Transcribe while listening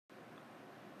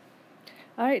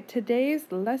All right,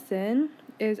 today's lesson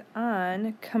is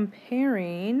on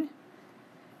comparing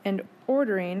and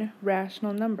ordering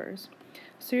rational numbers.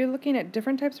 So you're looking at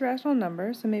different types of rational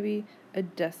numbers, so maybe a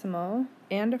decimal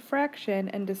and a fraction,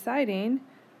 and deciding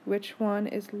which one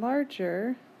is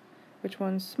larger, which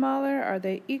one's smaller, are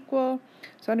they equal?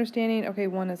 So understanding, okay,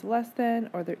 one is less than,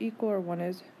 or they're equal, or one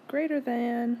is greater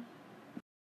than.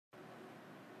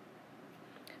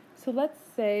 So let's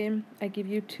say I give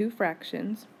you two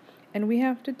fractions, and we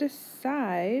have to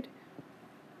decide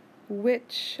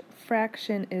which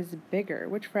fraction is bigger,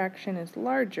 which fraction is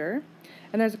larger.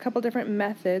 And there's a couple different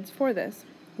methods for this.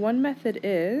 One method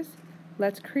is,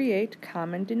 let's create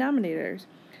common denominators.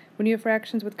 When you have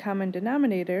fractions with common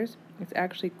denominators, it's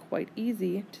actually quite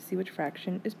easy to see which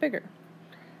fraction is bigger.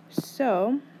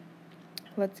 So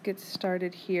let's get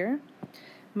started here.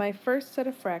 My first set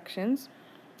of fractions,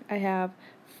 I have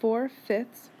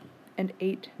 4/5 and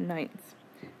 8/9.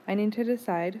 I need to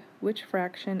decide which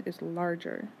fraction is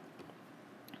larger.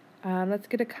 Let's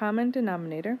get a common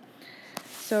denominator.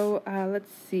 So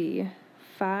let's see,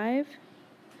 5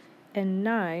 and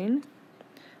 9.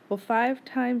 Well, 5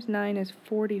 times 9 is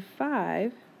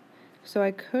 45, so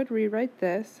I could rewrite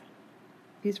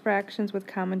these fractions with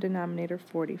common denominator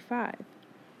 45.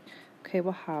 Okay,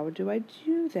 well, how do I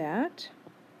do that?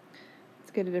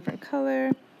 Let's get a different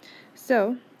color.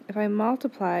 So if I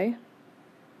multiply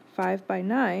 5 by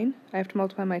 9, I have to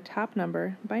multiply my top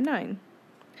number by 9.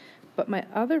 But my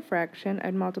other fraction,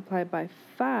 I'd multiply by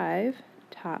 5,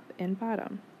 top and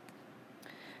bottom.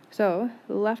 So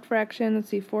the left fraction, let's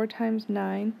see, 4 times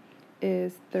 9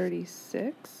 is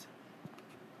 36.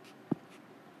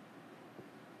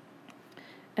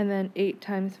 And then 8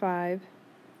 times 5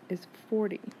 is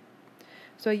 40.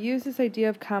 So I use this idea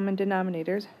of common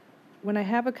denominators. When I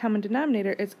have a common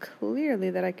denominator, it's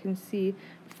clearly that I can see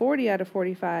 40 out of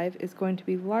 45 is going to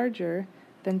be larger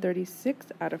than 36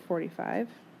 out of 45.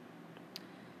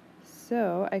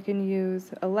 So I can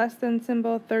use a less than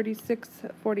symbol.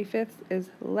 36/45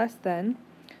 is less than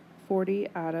 40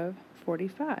 out of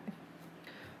 45.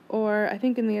 Or I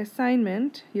think in the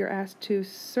assignment, you're asked to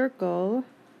circle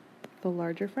the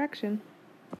larger fraction.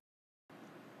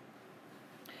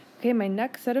 Okay, my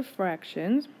next set of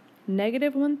fractions,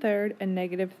 -1/3 and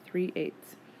 -3/8.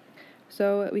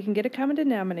 So we can get a common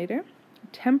denominator.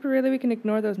 Temporarily we can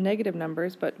ignore those negative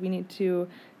numbers, but we need to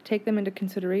take them into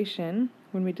consideration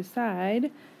when we decide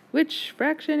which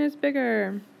fraction is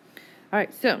bigger.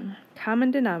 Alright, so common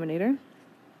denominator.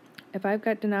 If I've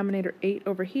got denominator 8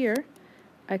 over here,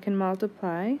 I can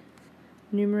multiply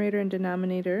numerator and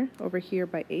denominator over here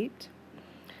by 8.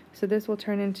 So this will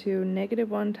turn into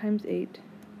 -1 times 8,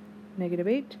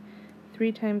 -8,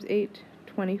 3 times 8,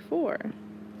 24.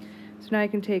 So now I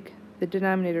can take the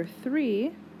denominator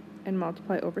 3 and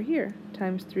multiply over here,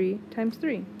 times 3 times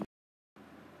 3.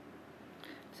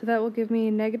 So that will give me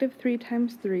 -3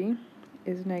 times 3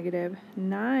 is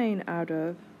 -9 out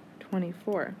of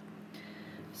 24.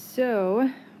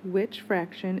 So which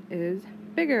fraction is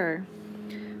bigger?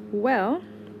 Well,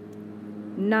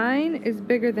 9 is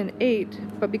bigger than 8,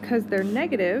 but because they're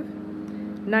negative,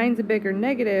 9's a bigger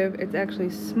negative, it's actually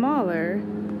smaller.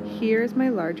 Here's my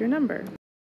larger number.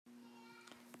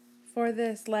 For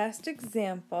this last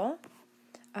example,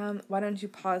 why don't you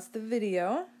pause the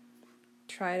video,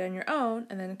 try it on your own,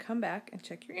 and then come back and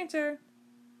check your answer.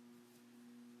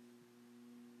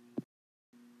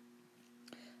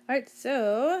 Alright,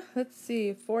 so let's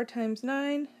see, 4 times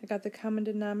 9, I got the common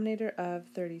denominator of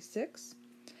 36.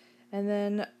 And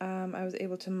then I was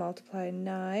able to multiply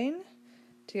 9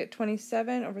 to get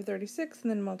 27 over 36,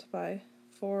 and then multiply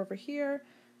 4 over here,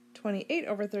 28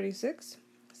 over 36.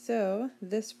 So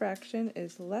this fraction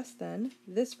is less than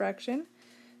this fraction,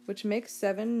 which makes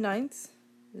 7/9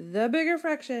 the bigger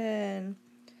fraction.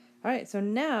 Alright, so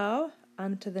now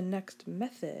on to the next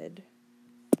method.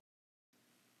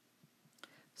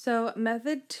 So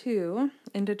method 2,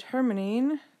 in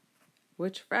determining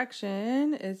which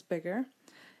fraction is bigger,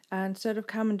 instead of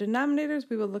common denominators,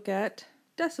 we will look at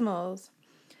decimals.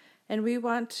 And we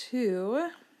want to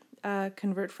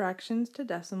convert fractions to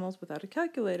decimals without a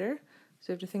calculator,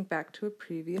 so you have to think back to a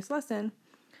previous lesson.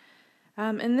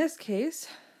 In this case,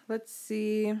 let's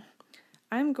see,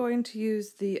 I'm going to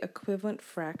use the equivalent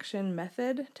fraction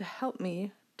method to help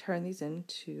me turn these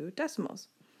into decimals.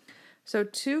 So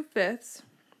 2/5,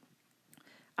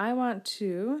 I want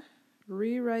to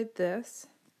rewrite this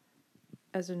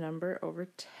as a number over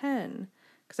 10,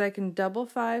 because I can double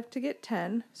 5 to get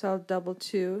 10, so I'll double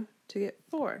 2 to get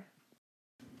 4.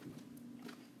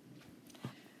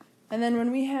 And then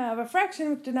when we have a fraction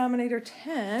with denominator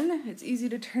 10, it's easy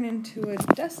to turn into a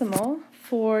decimal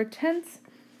for tenths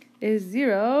is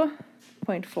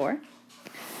 0.4. All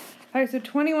right, so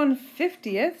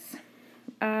 21/50ths.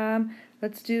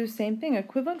 Let's do same thing,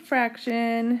 equivalent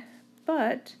fraction,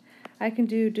 but I can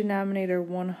do denominator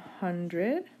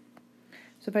 100.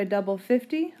 So if I double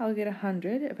 50, I'll get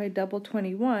 100. If I double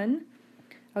 21,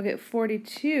 I'll get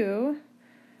 42.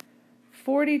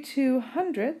 42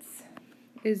 hundredths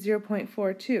is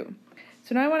 0.42.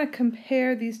 So now I want to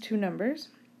compare these two numbers.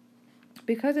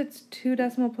 Because it's 2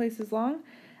 decimal places long,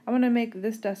 I want to make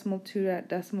this decimal 2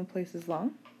 decimal places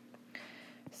long.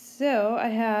 So I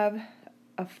have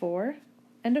a 4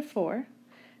 and a 4.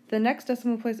 The next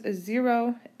decimal place is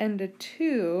 0 and a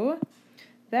 2.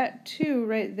 That 2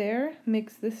 right there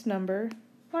makes this number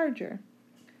larger.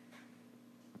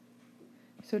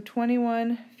 So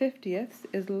 21/50ths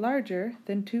is larger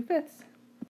than 2/5.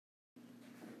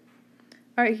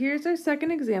 All right, here's our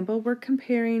second example. We're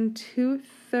comparing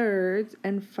 2/3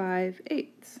 and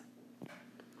 5/8.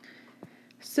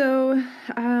 So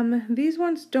these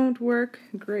ones don't work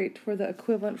great for the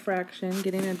equivalent fraction,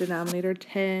 getting a denominator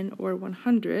 10 or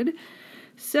 100.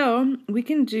 So we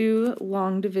can do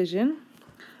long division.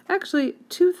 Actually,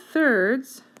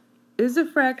 2/3 is a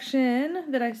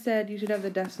fraction that I said you should have the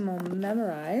decimal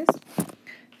memorized.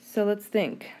 So let's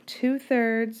think.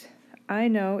 2/3, I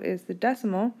know, is the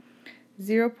decimal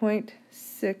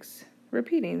 0.6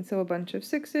 repeating. So a bunch of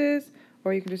 6's,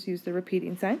 or you can just use the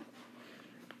repeating sign.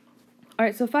 All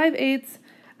right, so 5/8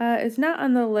 is not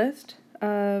on the list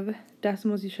of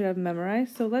decimals you should have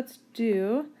memorized. So let's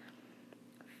do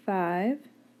 5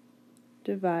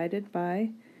 divided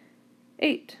by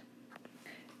 8.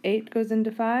 8 goes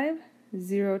into 5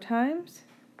 0 times.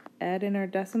 Add in our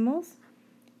decimals.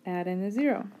 Add in a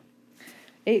 0.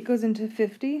 8 goes into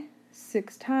 50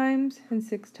 6 times, and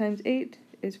 6 times 8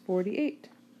 is 48.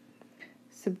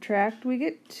 Subtract, we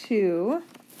get 2.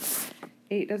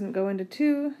 8 doesn't go into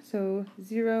 2, so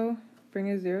 0, bring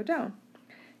a 0 down.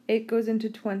 8 goes into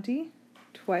 20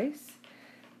 twice,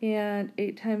 and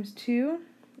 8 times 2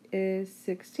 is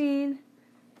 16,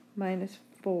 minus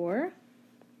 4.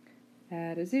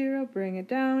 Add a 0, bring it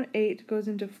down. 8 goes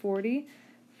into 40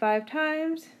 5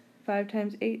 times. 5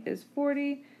 times 8 is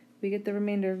 40. We get the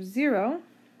remainder of 0.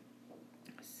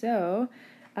 So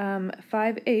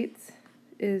 5/8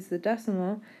 is the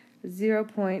decimal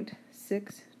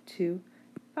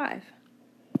 0.625.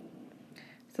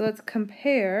 So let's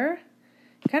compare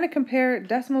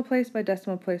decimal place by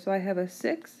decimal place. So I have a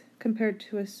 6 compared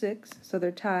to a 6, so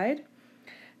they're tied.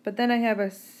 But then I have a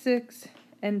 6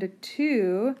 and a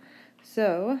 2,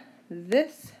 so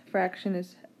this fraction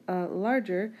is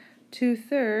larger.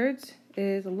 2/3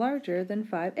 is larger than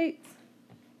 5/8.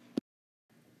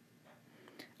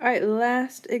 All right,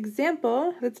 last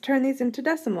example. Let's turn these into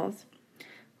decimals.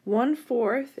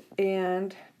 1/4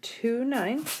 and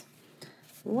 2/9.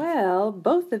 Well,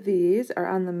 both of these are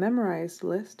on the memorized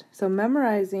list. So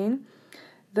memorizing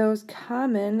those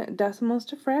common decimals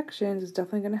to fractions is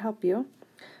definitely going to help you.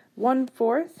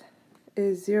 1/4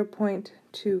 is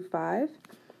 0.25.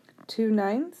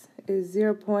 2/9 is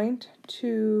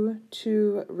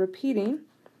 0.22 repeating.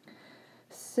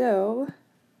 So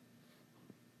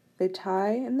they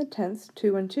tie in the tenths,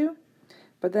 2 and 2,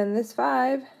 but then this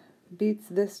 5 beats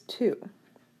this 2.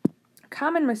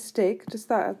 Common mistake, just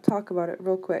thought I'd talk about it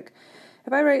real quick.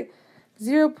 If I write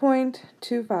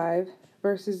 0.25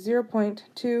 versus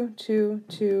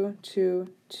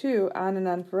 0.22222, on and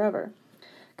on forever.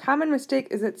 Common mistake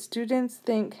is that students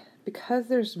think because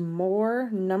there's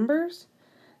more numbers,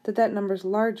 that number's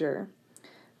larger.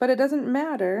 But it doesn't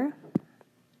matter,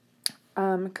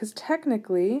 because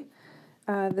technically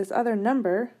this other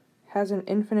number has an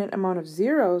infinite amount of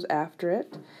zeros after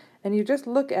it, and you just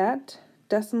look at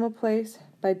decimal place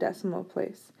by decimal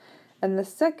place. And the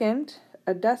second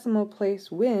a decimal place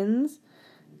wins,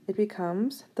 it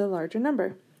becomes the larger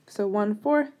number. So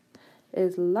 1/4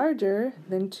 is larger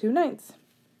than 2/9.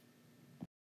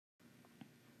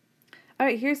 All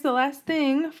right, here's the last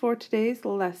thing for today's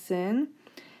lesson.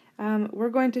 We're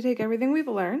going to take everything we've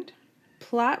learned,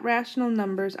 plot rational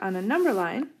numbers on a number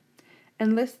line,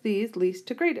 and list these least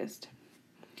to greatest.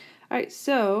 All right,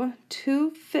 so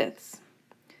 2/5.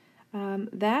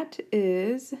 That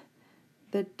is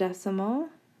the decimal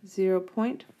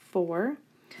 0.4,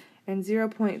 and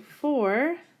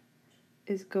 0.4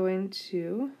 is going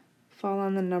to fall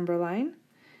on the number line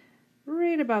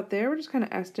right about there. We're just kind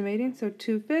of estimating, so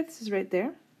 2/5 is right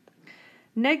there.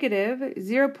 Negative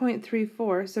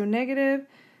 0.34, so negative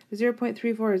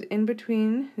 0.34 is in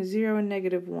between 0 and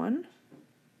 -1.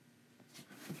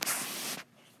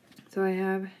 So I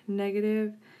have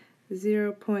negative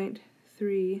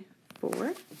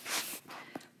 0.34.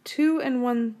 2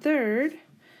 1/3.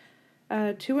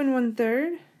 2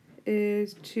 1/3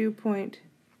 is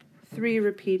 2.3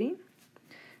 repeating.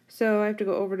 So I have to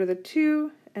go over to the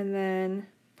 2 and then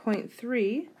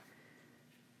 0.3,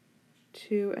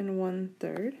 2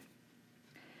 1/3.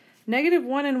 Negative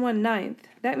 1 1/9,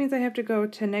 that means I have to go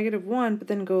to negative 1, but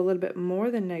then go a little bit more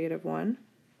than negative 1.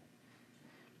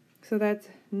 So that's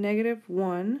negative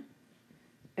 1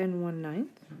 1/9.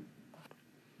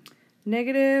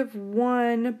 Negative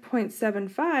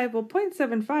 1.75, well,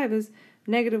 0.75 is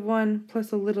negative 1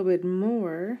 plus a little bit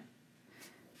more.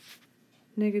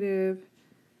 Negative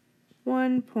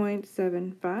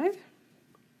 1.75.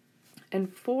 And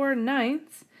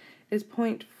 4/9 is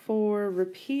 0.4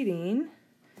 repeating.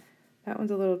 That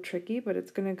one's a little tricky, but it's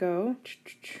going to go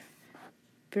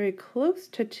very close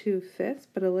to 2/5,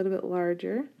 but a little bit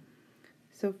larger.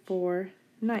 So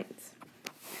 4/9.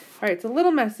 All right, it's a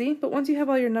little messy, but once you have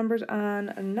all your numbers on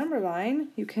a number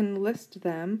line, you can list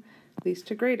them least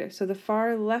to greatest. So the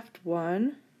far left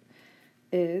one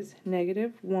is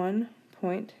negative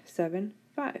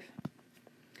 1.75.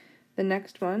 The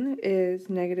next one is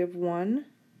negative 1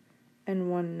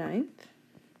 1/9.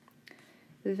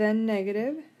 Then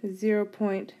negative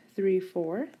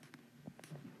 0.34,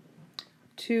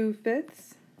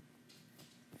 2/5,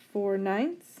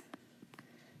 4/9,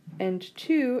 and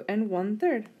 2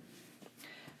 1/3.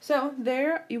 So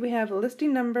there we have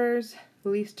listing numbers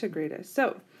least to greatest.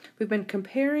 So we've been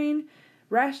comparing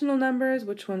rational numbers,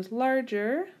 which one's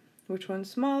larger, which one's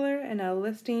smaller, and now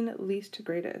listing least to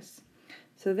greatest.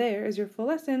 So there is your full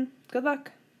lesson. Good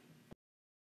luck.